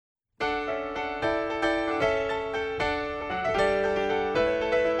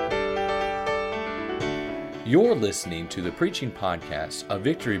You're listening to the preaching podcast of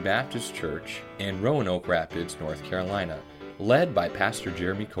Victory Baptist Church in Roanoke Rapids, North Carolina, led by Pastor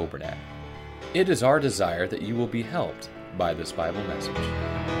Jeremy Kobernat. It is our desire that you will be helped by this Bible message.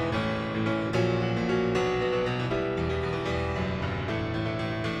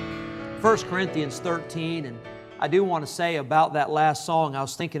 1 Corinthians 13, and I do want to say about that last song, I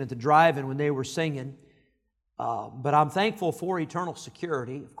was thinking at the drive-in when they were singing, but I'm thankful for eternal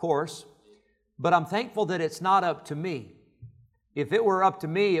security, of course, but I'm thankful that it's not up to me. If it were up to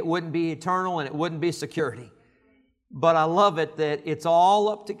me, it wouldn't be eternal and it wouldn't be security. But I love it that it's all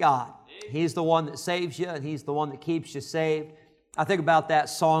up to God. He's the one that saves you, and He's the one that keeps you saved. I think about that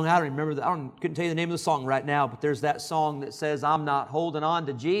song. I don't remember. Couldn't tell you the name of the song right now, but there's that song that says, "I'm not holding on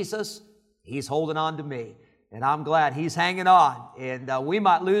to Jesus. He's holding on to me." And I'm glad He's hanging on. And we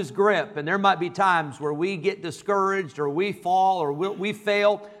might lose grip, and there might be times where we get discouraged or we fall or we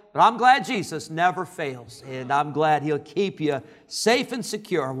fail. But I'm glad Jesus never fails. And I'm glad He'll keep you safe and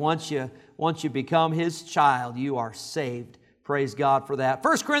secure. Once you become His child, you are saved. Praise God for that.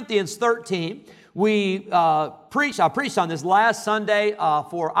 1 Corinthians 13, I preached on this last Sunday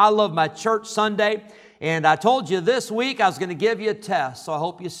for I Love My Church Sunday. And I told you this week I was going to give you a test. So I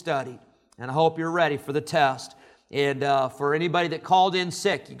hope you studied. And I hope you're ready for the test. And for anybody that called in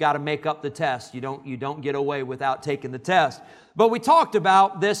sick, you got to make up the test. You don't get away without taking the test. But we talked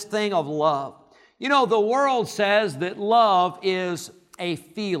about this thing of love. You know, the world says that love is a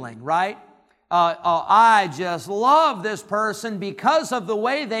feeling, right? I just love this person because of the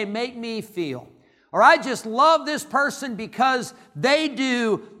way they make me feel. Or I just love this person because they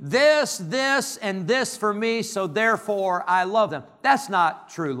do this, and this for me, so therefore I love them. That's not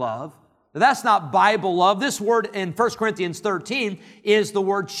true love. That's not Bible love. This word in 1 Corinthians 13 is the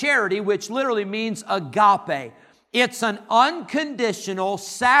word charity, which literally means agape. It's an unconditional,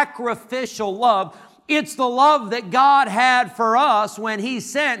 sacrificial love. It's the love that God had for us when He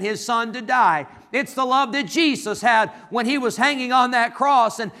sent His Son to die. It's the love that Jesus had when He was hanging on that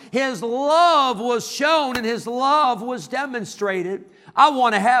cross, and His love was shown and His love was demonstrated. I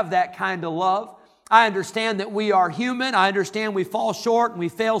want to have that kind of love. I understand that we are human. I understand we fall short and we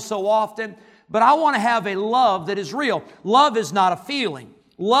fail so often. But I want to have a love that is real. Love is not a feeling.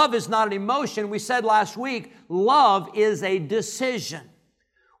 Love is not an emotion. We said last week, love is a decision.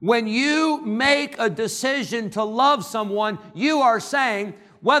 When you make a decision to love someone, you are saying,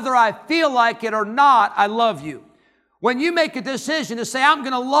 whether I feel like it or not, I love you. When you make a decision to say, I'm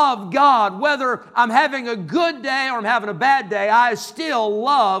going to love God, whether I'm having a good day or I'm having a bad day, I still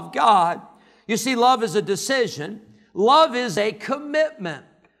love God. You see, love is a decision. Love is a commitment.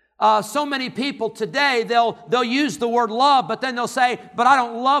 So many people today, they'll use the word love, but then they'll say, but I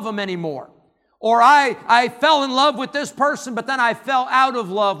don't love them anymore. Or I fell in love with this person, but then I fell out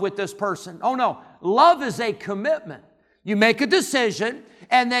of love with this person. Oh no, love is a commitment. You make a decision,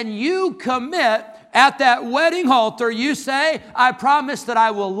 and then you commit at that wedding altar. You say, I promise that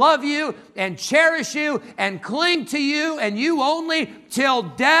I will love you and cherish you and cling to you and you only till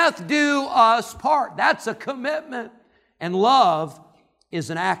death do us part. That's a commitment. And love is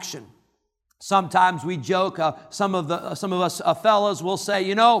an action. Sometimes we joke, some of us fellas will say,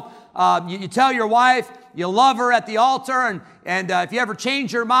 you tell your wife you love her at the altar, and if you ever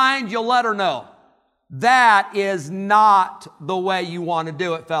change your mind, you'll let her know. That is not the way you want to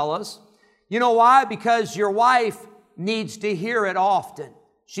do it, fellas. You know why? Because your wife needs to hear it often.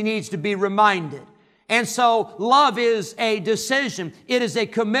 She needs to be reminded. And so love is a decision. It is a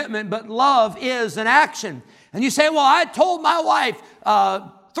commitment, but love is an action. And you say, well, I told my wife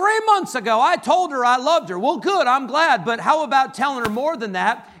 3 months ago, I told her I loved her. Well, good, I'm glad. But how about telling her more than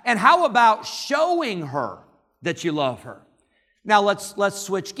that? And how about showing her that you love her? Now, let's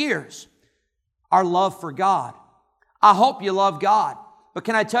switch gears. Our love for God. I hope you love God. But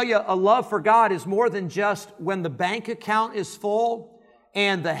can I tell you, a love for God is more than just when the bank account is full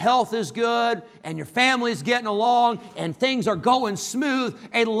and the health is good and your family's getting along and things are going smooth.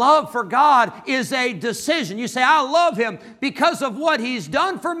 A love for God is a decision. You say, I love Him because of what He's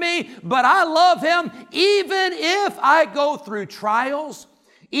done for me, but I love Him even if I go through trials,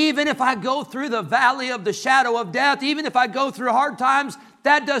 even if I go through the valley of the shadow of death, even if I go through hard times.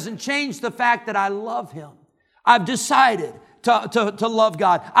 That doesn't change the fact that I love Him. I've decided to love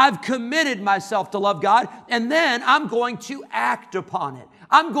God. I've committed myself to love God, and then I'm going to act upon it.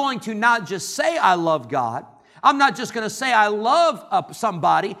 I'm going to not just say I love God. I'm not just going to say I love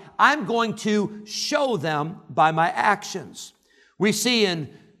somebody. I'm going to show them by my actions. We see in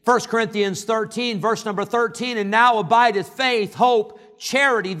 1 Corinthians 13, verse number 13, and now abideth faith, hope,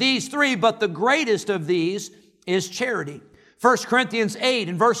 charity, these three, but the greatest of these is charity. 1 Corinthians 8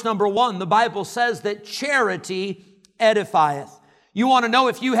 and verse number 1, the Bible says that charity edifieth. You want to know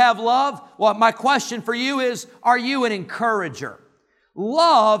if you have love? Well, my question for you is, are you an encourager?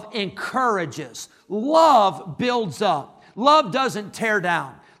 Love encourages. Love builds up. Love doesn't tear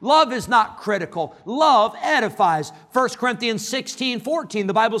down. Love is not critical. Love edifies. 1 Corinthians 16:14,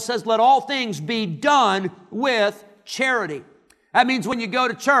 the Bible says, let all things be done with charity. That means when you go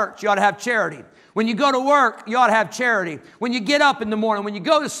to church, you ought to have charity. When you go to work, you ought to have charity. When you get up in the morning, when you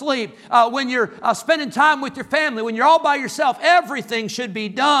go to sleep, when you're spending time with your family, when you're all by yourself, everything should be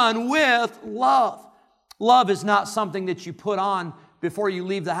done with love. Love is not something that you put on before you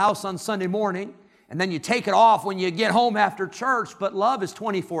leave the house on Sunday morning, and then you take it off when you get home after church, but love is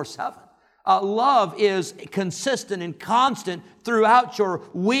 24/7. Love is consistent and constant throughout your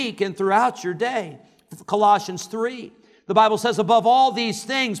week and throughout your day. Colossians 3. The Bible says, above all these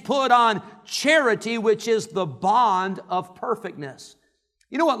things, put on charity, which is the bond of perfectness.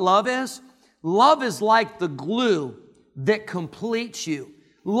 You know what love is? Love is like the glue that completes you.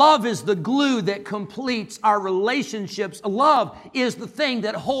 Love is the glue that completes our relationships. Love is the thing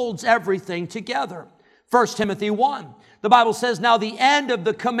that holds everything together. 1 Timothy 1. The Bible says, now the end of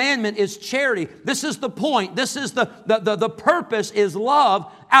the commandment is charity. This is the point. This is the purpose is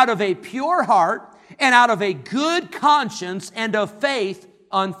love out of a pure heart and out of a good conscience and of faith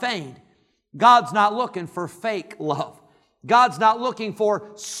unfeigned. God's not looking for fake love. God's not looking for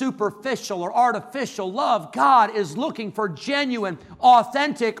superficial or artificial love. God is looking for genuine,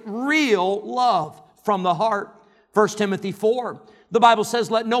 authentic, real love from the heart. 1 Timothy 4, the Bible says,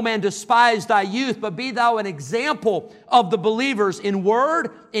 let no man despise thy youth, but be thou an example of the believers in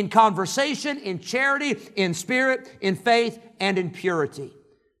word, in conversation, in charity, in spirit, in faith, and in purity.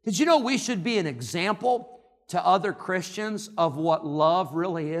 Did you know we should be an example to other Christians of what love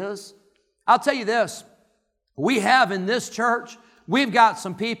really is? I'll tell you this. We have in this church, we've got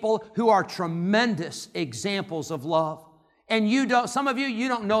some people who are tremendous examples of love. And some of you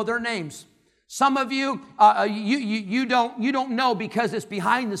don't know their names. Some of you, you don't know because it's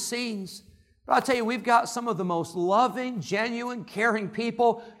behind the scenes. But I'll tell you, we've got some of the most loving, genuine, caring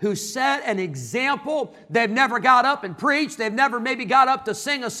people who set an example. They've never got up and preached. They've never maybe got up to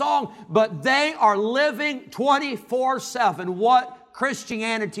sing a song, but they are living 24/7 what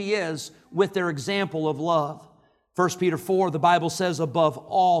Christianity is with their example of love. 1 Peter 4, the Bible says, above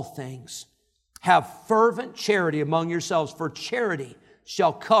all things, have fervent charity among yourselves, for charity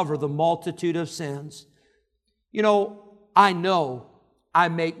shall cover the multitude of sins. You know I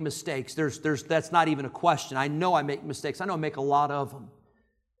make mistakes. That's not even a question. I know I make mistakes. I know I make a lot of them.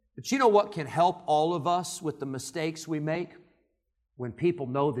 But you know what can help all of us with the mistakes we make? When people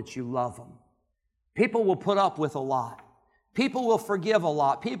know that you love them. People will put up with a lot. People will forgive a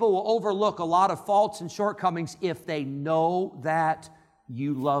lot. People will overlook a lot of faults and shortcomings if they know that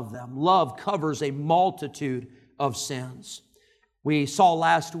you love them. Love covers a multitude of sins. We saw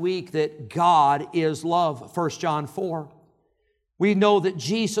last week that God is love, 1 John 4. We know that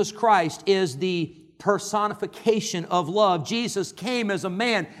Jesus Christ is the personification of love. Jesus came as a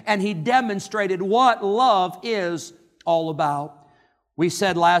man and He demonstrated what love is all about. We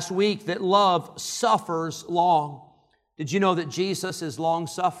said last week that love suffers long. Did you know that Jesus is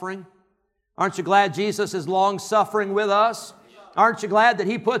long-suffering? Aren't you glad Jesus is long-suffering with us? Aren't you glad that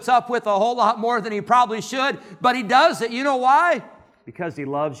He puts up with a whole lot more than He probably should? But He does it. You know why? Because He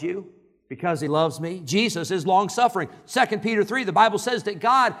loves you. Because He loves me. Jesus is long-suffering. 2 Peter 3, the Bible says that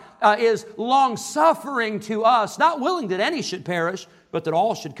God is long-suffering to us, not willing that any should perish, but that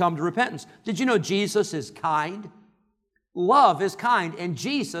all should come to repentance. Did you know Jesus is kind? Love is kind, and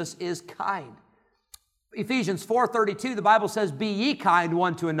Jesus is kind. Ephesians 4:32, the Bible says, be ye kind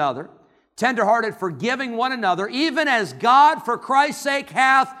one to another, tenderhearted, forgiving one another, even as God for Christ's sake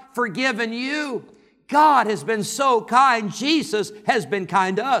hath forgiven you. God has been so kind. Jesus has been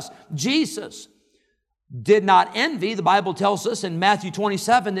kind to us. Jesus did not envy. The Bible tells us in Matthew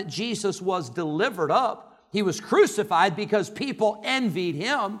 27 that Jesus was delivered up. He was crucified because people envied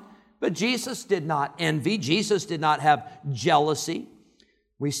Him, but Jesus did not envy. Jesus did not have jealousy.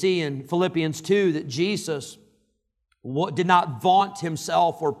 We see in Philippians 2 that Jesus did not vaunt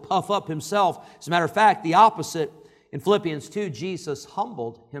Himself or puff up Himself. As a matter of fact, the opposite. In Philippians 2, Jesus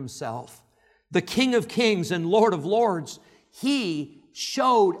humbled Himself. The King of Kings and Lord of Lords, He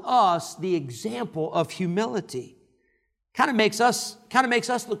showed us the example of humility. Kind of makes us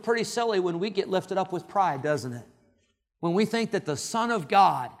look pretty silly when we get lifted up with pride, doesn't it? When we think that the Son of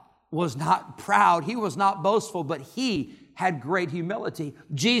God was not proud, He was not boastful, but He had great humility.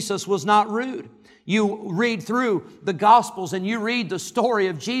 Jesus was not rude. You read through the Gospels and you read the story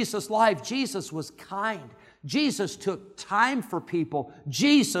of Jesus' life. Jesus was kind. Jesus took time for people.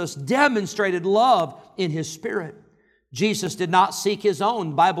 Jesus demonstrated love in His Spirit. Jesus did not seek His own.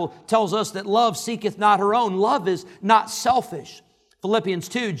 The Bible tells us that love seeketh not her own. Love is not selfish. Philippians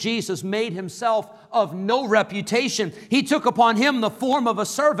 2, Jesus made Himself of no reputation. He took upon Him the form of a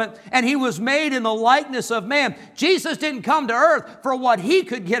servant, and He was made in the likeness of man. Jesus didn't come to earth for what He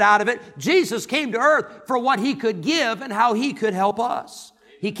could get out of it. Jesus came to earth for what He could give and how He could help us.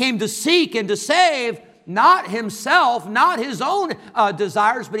 He came to seek and to save, not Himself, not His own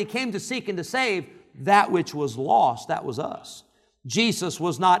desires, but He came to seek and to save that which was lost. That was us. Jesus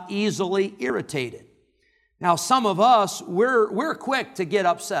was not easily irritated. Now, some of us, we're quick to get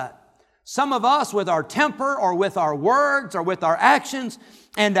upset. Some of us with our temper or with our words or with our actions,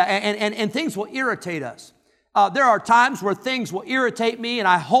 and things will irritate us. There are times where things will irritate me, and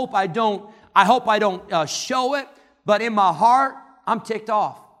I hope I don't show it, but in my heart, I'm ticked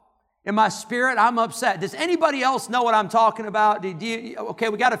off. In my spirit, I'm upset. Does anybody else know what I'm talking about? Okay,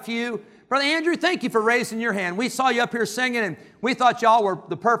 we got a few. Brother Andrew, thank you for raising your hand. We saw you up here singing, and we thought y'all were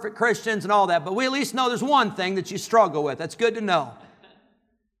the perfect Christians and all that, but we at least know there's one thing that you struggle with. That's good to know.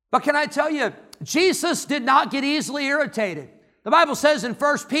 But can I tell you, Jesus did not get easily irritated. The Bible says in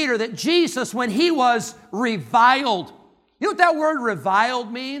 1 Peter that Jesus, when He was reviled, you know what that word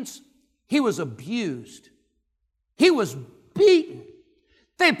reviled means? He was abused. He was beaten.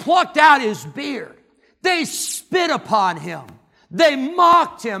 They plucked out His beard. They spit upon Him. They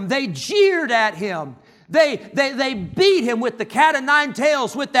mocked Him. They jeered at Him. They beat Him with the cat o' nine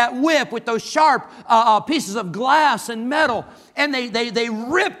tails, with that whip, with those sharp pieces of glass and metal. And they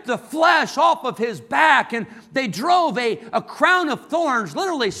ripped the flesh off of His back, and they drove a crown of thorns,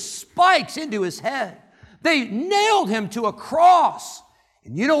 literally spikes, into His head. They nailed Him to a cross.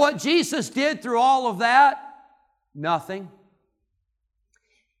 And you know what Jesus did through all of that? Nothing.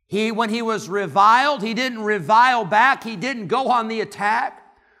 When he was reviled, He didn't revile back. He didn't go on the attack.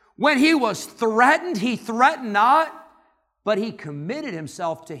 When He was threatened, He threatened not, but He committed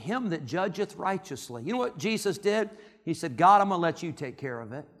Himself to Him that judgeth righteously. You know what Jesus did? He said, God, I'm going to let You take care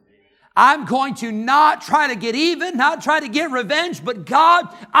of it. I'm going to not try to get even, not try to get revenge, but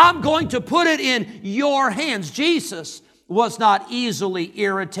God, I'm going to put it in Your hands. Jesus was not easily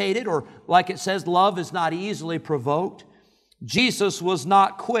irritated, or like it says, love is not easily provoked. Jesus was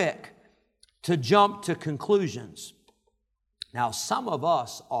not quick to jump to conclusions. Now, some of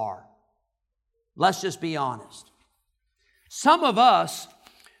us are. Let's just be honest. Some of us,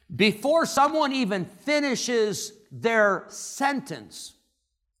 before someone even finishes their sentence,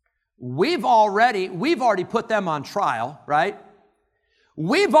 we've already put them on trial, right?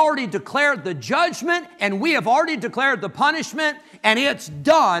 We've already declared the judgment, and we have already declared the punishment, and it's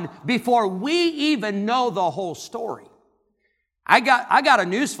done before we even know the whole story. I got a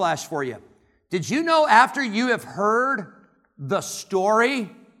newsflash for you. Did you know after you have heard the story,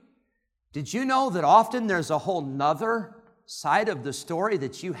 did you know that often there's a whole nother side of the story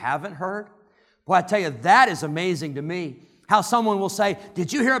that you haven't heard? Boy, I tell you, that is amazing to me. How someone will say,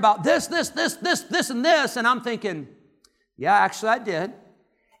 did you hear about this, and this? And I'm thinking, yeah, actually I did.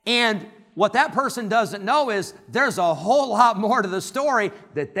 And what that person doesn't know is there's a whole lot more to the story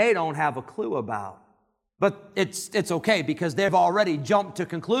that they don't have a clue about. But it's okay because they've already jumped to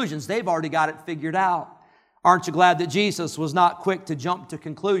conclusions. They've already got it figured out. Aren't you glad that Jesus was not quick to jump to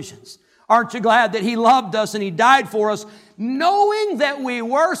conclusions? Aren't you glad that He loved us and He died for us, knowing that we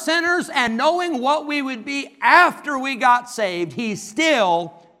were sinners and knowing what we would be after we got saved? He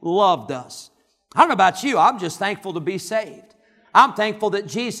still loved us. I don't know about you. I'm just thankful to be saved. I'm thankful that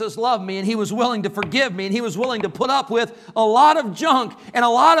Jesus loved me and He was willing to forgive me and He was willing to put up with a lot of junk and a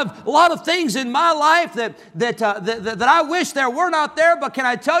lot of things in my life that I wish there were not there. But can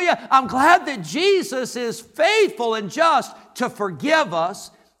I tell you, I'm glad that Jesus is faithful and just to forgive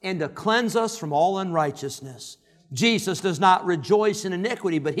us and to cleanse us from all unrighteousness. Jesus does not rejoice in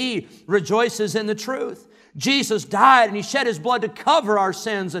iniquity, but He rejoices in the truth. Jesus died and He shed His blood to cover our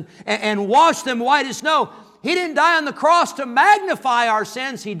sins and wash them white as snow. He didn't die on the cross to magnify our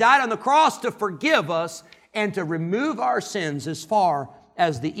sins. He died on the cross to forgive us and to remove our sins as far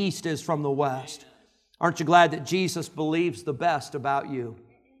as the east is from the west. Aren't you glad that Jesus believes the best about you?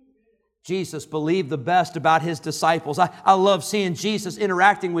 Jesus believed the best about His disciples. I love seeing Jesus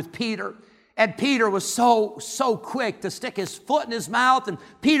interacting with Peter. And Peter was so quick to stick his foot in his mouth. And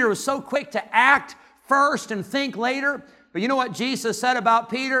Peter was so quick to act first and think later. But you know what Jesus said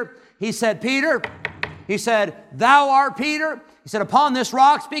about Peter? He said, Peter, He said, thou art Peter, He said, upon this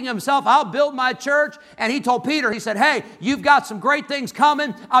rock, speaking of himself, I'll build my church. And he told Peter, he said, hey, you've got some great things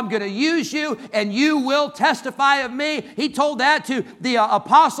coming. I'm going to use you and you will testify of me. He told that to the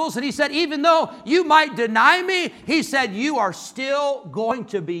apostles. And he said, even though you might deny me, he said, you are still going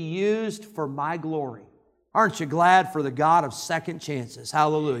to be used for my glory. Aren't you glad for the God of second chances?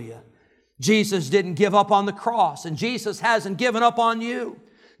 Hallelujah. Jesus didn't give up on the cross, and Jesus hasn't given up on you.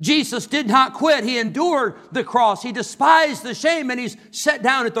 Jesus did not quit. He endured the cross. He despised the shame, and He's set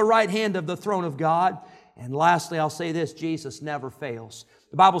down at the right hand of the throne of God. And lastly, I'll say this, Jesus never fails.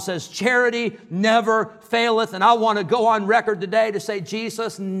 The Bible says charity never faileth, and I want to go on record today to say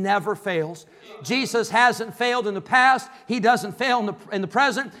Jesus never fails. Jesus hasn't failed in the past. He doesn't fail in the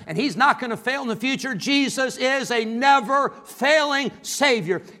present, and He's not going to fail in the future. Jesus is a never-failing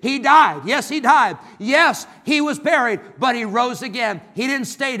Savior. He died. Yes, He died. Yes, He was buried, but He rose again. He didn't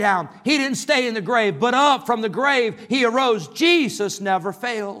stay down. He didn't stay in the grave, but up from the grave He arose. Jesus never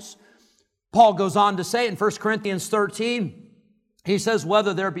fails. Paul goes on to say in 1 Corinthians 13, he says,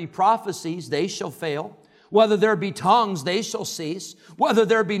 whether there be prophecies, they shall fail. Whether there be tongues, they shall cease. Whether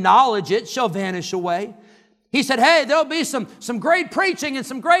there be knowledge, it shall vanish away. He said, hey, there'll be some great preaching and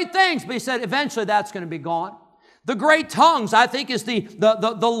some great things. But he said, eventually that's going to be gone. The great tongues, I think, is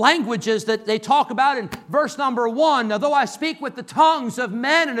the languages that they talk about in verse number 1. Now, though I speak with the tongues of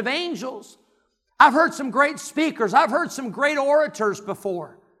men and of angels. I've heard some great speakers. I've heard some great orators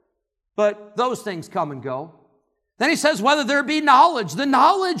before. But those things come and go. Then he says, whether there be knowledge, the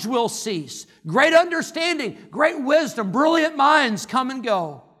knowledge will cease. Great understanding, great wisdom, brilliant minds come and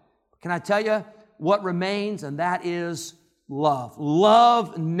go. Can I tell you what remains? And that is love.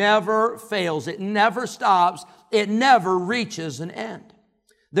 Love never fails. It never stops. It never reaches an end.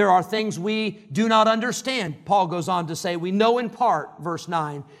 There are things we do not understand. Paul goes on to say, we know in part, verse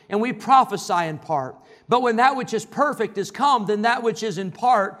 9, and we prophesy in part. But when that which is perfect is come, then that which is in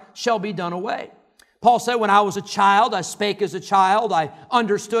part shall be done away. Paul said, when I was a child, I spake as a child, I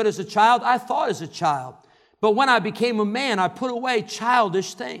understood as a child, I thought as a child. But when I became a man, I put away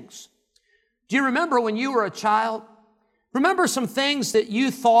childish things. Do you remember when you were a child? Remember some things that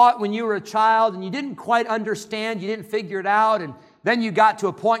you thought when you were a child and you didn't quite understand, you didn't figure it out, and then you got to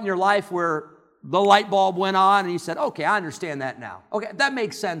a point in your life where the light bulb went on and you said, okay, I understand that now. Okay, that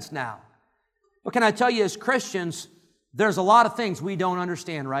makes sense now. But can I tell you, as Christians, there's a lot of things we don't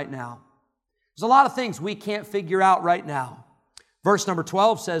understand right now. There's a lot of things we can't figure out right now. Verse number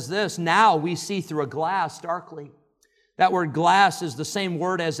 12 says this, now we see through a glass darkly. That word glass is the same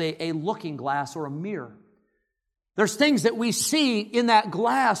word as a looking glass or a mirror. There's things that we see in that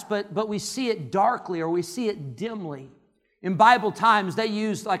glass, but we see it darkly or we see it dimly. In Bible times, they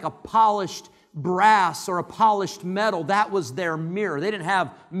used like a polished brass or a polished metal. That was their mirror. They didn't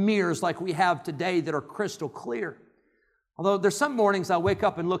have mirrors like we have today that are crystal clear. Although there's some mornings I wake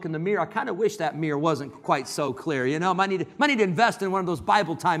up and look in the mirror, I kind of wish that mirror wasn't quite so clear. You know, might need to invest in one of those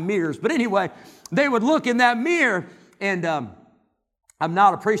Bible time mirrors. But anyway, they would look in that mirror, and I'm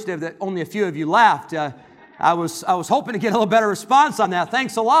not appreciative that only a few of you laughed. I was hoping to get a little better response on that.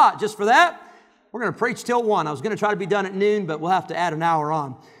 Thanks a lot just for that. We're going to preach till 1. I was going to try to be done at noon, but we'll have to add an hour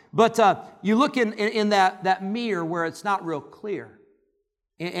on. But you look in that mirror where it's not real clear,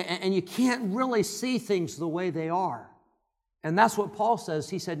 and you can't really see things the way they are. And that's what Paul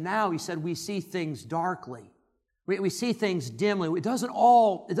says. He said, we see things darkly. We see things dimly. It doesn't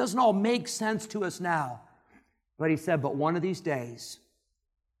all make sense to us now. But he said, but one of these days,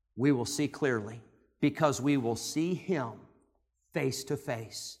 we will see clearly because we will see Him face to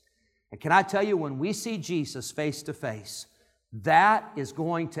face. And can I tell you, when we see Jesus face to face, that is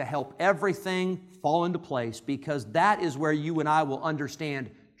going to help everything fall into place because that is where you and I will understand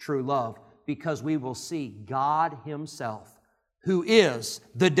true love because we will see God Himself, who is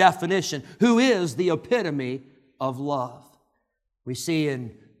the definition, who is the epitome of love. We see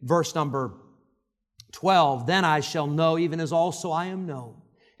in verse number 12, then I shall know, even as also I am known.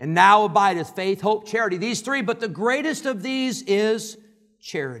 And now abideth faith, hope, charity. These three, but the greatest of these is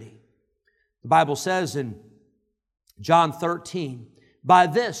charity. The Bible says in John 13, by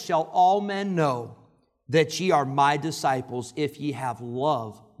this shall all men know that ye are my disciples, if ye have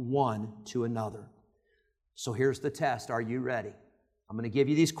love one to another. So here's the test. Are you ready? I'm going to give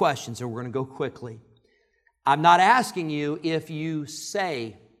you these questions and we're going to go quickly. I'm not asking you if you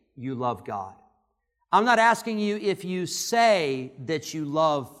say you love God. I'm not asking you if you say that you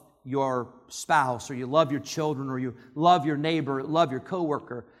love your spouse or you love your children or you love your neighbor, love your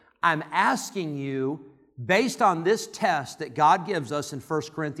coworker. I'm asking you, based on this test that God gives us in 1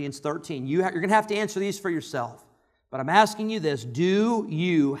 Corinthians 13, you're going to have to answer these for yourself. But I'm asking you this, do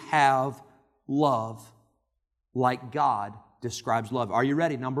you have love like God describes love. Are you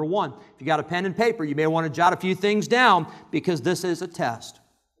ready? Number one, if you got a pen and paper, you may want to jot a few things down because this is a test.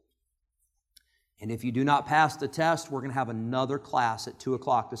 And if you do not pass the test, we're going to have another class at 2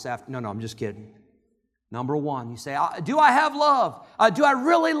 o'clock this afternoon. No, I'm just kidding. Number one, you say, do I have love? Do I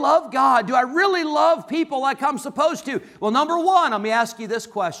really love God? Do I really love people like I'm supposed to? Well, number one, let me ask you this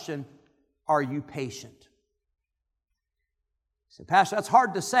question. Are you patient? You say, Pastor, that's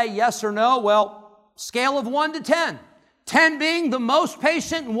hard to say yes or no. Well, scale of 1 to 10. 10 being the most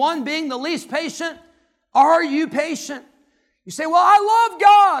patient and 1 being the least patient. Are you patient? You say, well, I love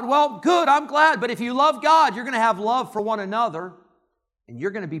God. Well, good, I'm glad. But if you love God, you're going to have love for one another, and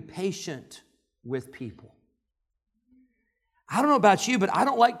you're going to be patient with people. I don't know about you, but I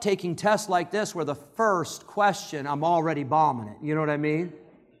don't like taking tests like this where the first question, I'm already bombing it. You know what I mean?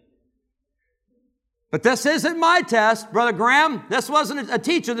 But this isn't my test, Brother Graham. This wasn't a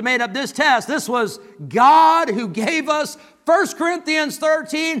teacher that made up this test. This was God who gave us 1 Corinthians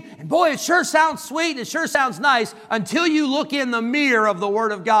 13. And boy, it sure sounds sweet. It sure sounds nice until you look in the mirror of the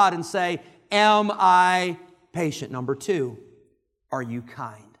Word of God and say, am I patient? Number 2, are you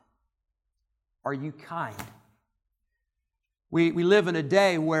kind? Are you kind? We live in a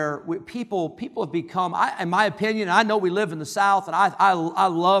day where people have become, in my opinion, I know we live in the South, and I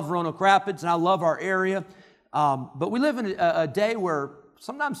love Roanoke Rapids, and I love our area, but we live in a day where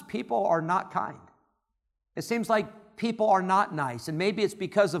sometimes people are not kind. It seems like people are not nice, and maybe it's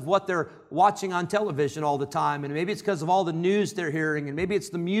because of what they're watching on television all the time, and maybe it's because of all the news they're hearing, and maybe it's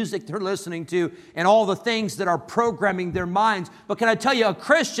the music they're listening to, and all the things that are programming their minds. But can I tell you, a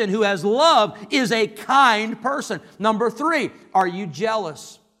Christian who has love is a kind person. Number 3, are you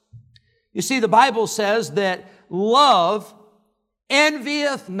jealous? You see, the Bible says that love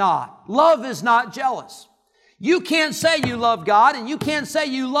envieth not. Love is not jealous. You can't say you love God and you can't say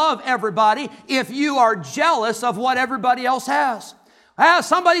you love everybody if you are jealous of what everybody else has.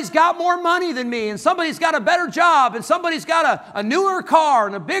 Somebody's got more money than me, and somebody's got a better job, and somebody's got a newer car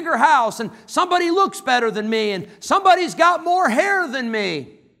and a bigger house, and somebody looks better than me, and somebody's got more hair than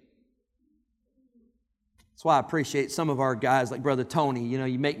me. That's why I appreciate some of our guys like Brother Tony. You know,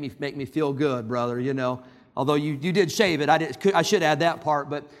 you make me feel good, brother, you know. Although you did shave it. I should add that part,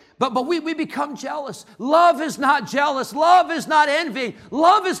 but we become jealous. Love is not jealous. Love is not envying.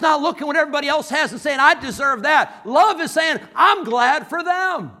 Love is not looking what everybody else has and saying, I deserve that. Love is saying, I'm glad for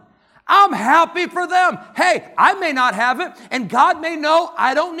them. I'm happy for them. Hey, I may not have it, and God may know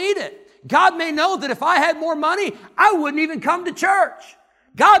I don't need it. God may know that if I had more money, I wouldn't even come to church.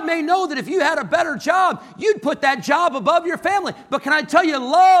 God may know that if you had a better job, you'd put that job above your family. But can I tell you,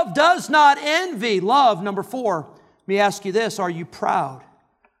 love does not envy. Love, number 4. Let me ask you this, are you proud?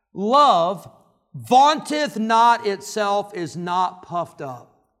 Love vaunteth not itself, is not puffed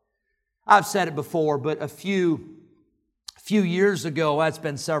up. I've said it before, but a few years ago, that's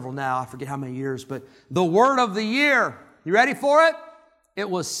been several now, I forget how many years, but the word of the year, you ready for it? It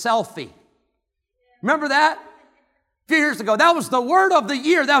was selfie. Remember that? A few years ago, that was the word of the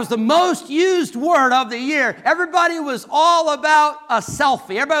year. That was the most used word of the year. Everybody was all about a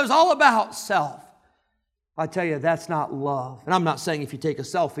selfie. Everybody was all about self. I tell you, that's not love. And I'm not saying if you take a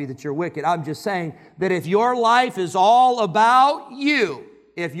selfie that you're wicked. I'm just saying that if your life is all about you,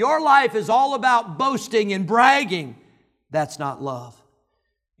 if your life is all about boasting and bragging, that's not love.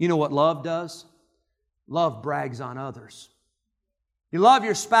 You know what love does? Love brags on others. You love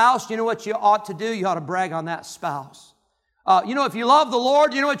your spouse, you know what you ought to do? You ought to brag on that spouse. If you love the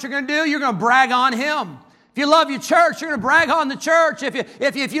Lord, you know what you're going to do? You're going to brag on Him. If you love your church, you're going to brag on the church.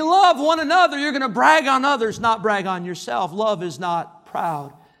 If you love one another, you're going to brag on others, not brag on yourself. Love is not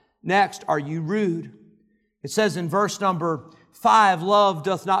proud. Next, are you rude? It says in verse number 5, love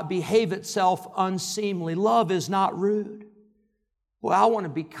doth not behave itself unseemly. Love is not rude. Well, I want to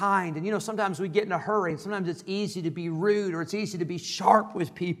be kind. And sometimes we get in a hurry. And sometimes it's easy to be rude or it's easy to be sharp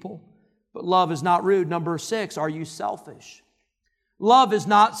with people. But love is not rude. Number 6, are you selfish? Love is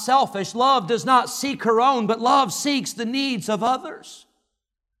not selfish. Love does not seek her own, but love seeks the needs of others.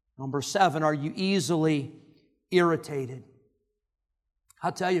 Number 7, are you easily irritated?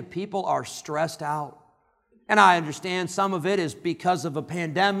 I'll tell you, people are stressed out. And I understand some of it is because of a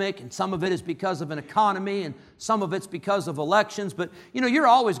pandemic, and some of it is because of an economy, and some of it's because of elections. But, you're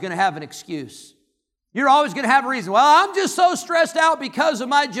always going to have an excuse. You're always going to have a reason. Well, I'm just so stressed out because of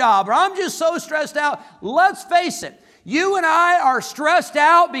my job, or I'm just so stressed out. Let's face it. You and I are stressed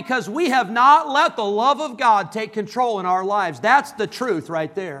out because we have not let the love of God take control in our lives. That's the truth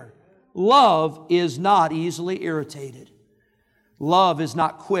right there. Love is not easily irritated. Love is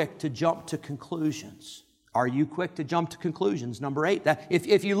not quick to jump to conclusions. Are you quick to jump to conclusions? Number 8, that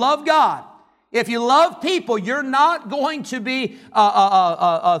if you love God, If you love people, you're not going to be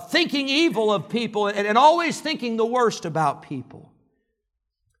thinking evil of people and always thinking the worst about people.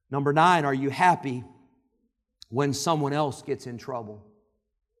 Number 9, are you happy when someone else gets in trouble?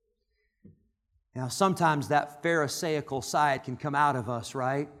 Now, sometimes that Pharisaical side can come out of us,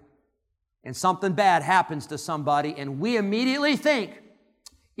 right? And something bad happens to somebody, and we immediately think,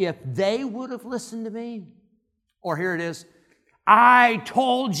 if they would have listened to me, or here it is, I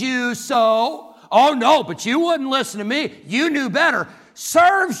told you so. Oh no, but you wouldn't listen to me. You knew better.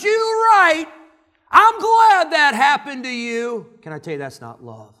 Serves you right. I'm glad that happened to you. Can I tell you, that's not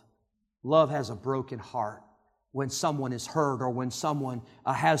love. Love has a broken heart when someone is hurt or when someone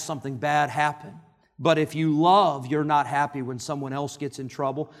has something bad happen. But if you love, you're not happy when someone else gets in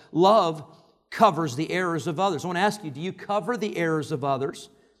trouble. Love covers the errors of others. I want to ask you, do you cover the errors of others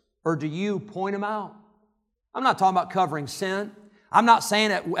or do you point them out? I'm not talking about covering sin. I'm not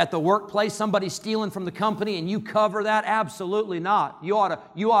saying at the workplace somebody's stealing from the company and you cover that. Absolutely not. You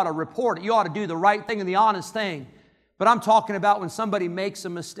ought to report it. You ought to do the right thing and the honest thing. But I'm talking about when somebody makes a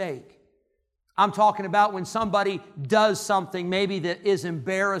mistake. I'm talking about when somebody does something maybe that is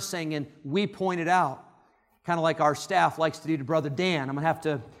embarrassing and we point it out. Kind of like our staff likes to do to Brother Dan. I'm going to have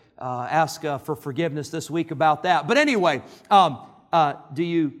to ask for forgiveness this week about that. But anyway, do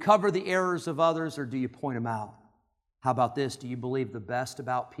you cover the errors of others or do you point them out? How about this? Do you believe the best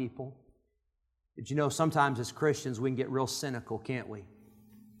about people? Did you know sometimes as Christians we can get real cynical, can't we?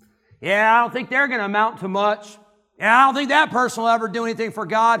 Yeah, I don't think they're going to amount to much. Yeah, I don't think that person will ever do anything for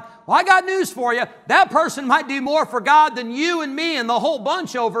God. Well, I got news for you. That person might do more for God than you and me and the whole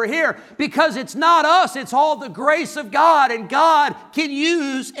bunch over here because it's not us. It's all the grace of God, and God can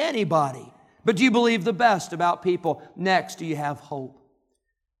use anybody. But do you believe the best about people? Next, do you have hope?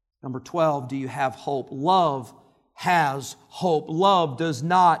 Number 12, do you have hope? Love has hope. Love does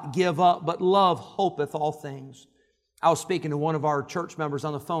not give up, but love hopeth all things. I was speaking to one of our church members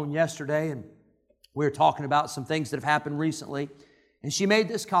on the phone yesterday, and we were talking about some things that have happened recently. And she made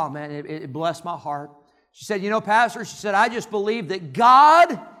this comment, and it blessed my heart. She said, Pastor, she said, I just believe that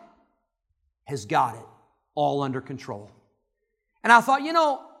God has got it all under control. And I thought,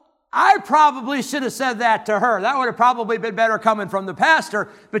 I probably should have said that to her. That would have probably been better coming from the pastor.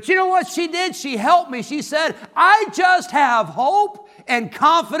 But you know what she did? She helped me. She said, I just have hope and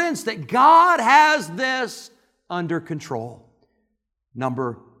confidence that God has this under control.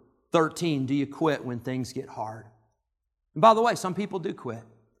 Number 13, do you quit when things get hard? And by the way, some people do quit.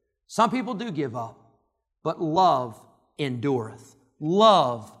 Some people do give up. But love endureth.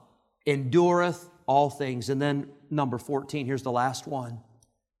 Love endureth all things. And then number 14, here's the last one.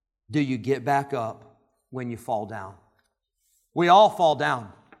 Do you get back up when you fall down? We all fall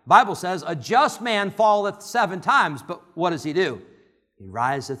down. The Bible says, a just man falleth 7 times, but what does he do? He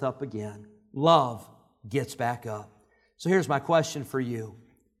riseth up again. Love gets back up. So here's my question for you.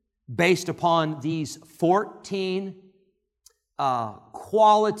 Based upon these 14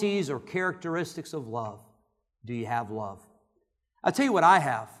 qualities or characteristics of love, do you have love? I'll tell you what I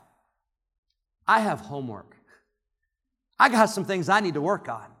have. I have homework. I got some things I need to work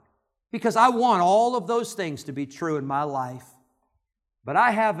on because I want all of those things to be true in my life, but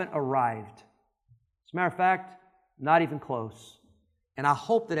I haven't arrived. As a matter of fact, not even close. And I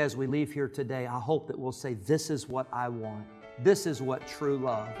hope that as we leave here today, I hope that we'll say, this is what I want. This is what true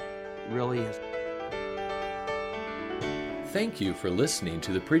love really is. Thank you for listening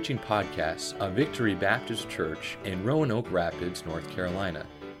to the preaching podcast of Victory Baptist Church in Roanoke Rapids, North Carolina,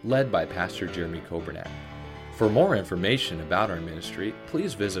 led by Pastor Jeremy Kobernat. For more information about our ministry,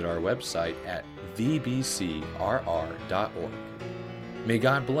 please visit our website at vbcrr.org. May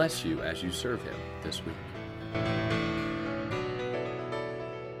God bless you as you serve Him this week.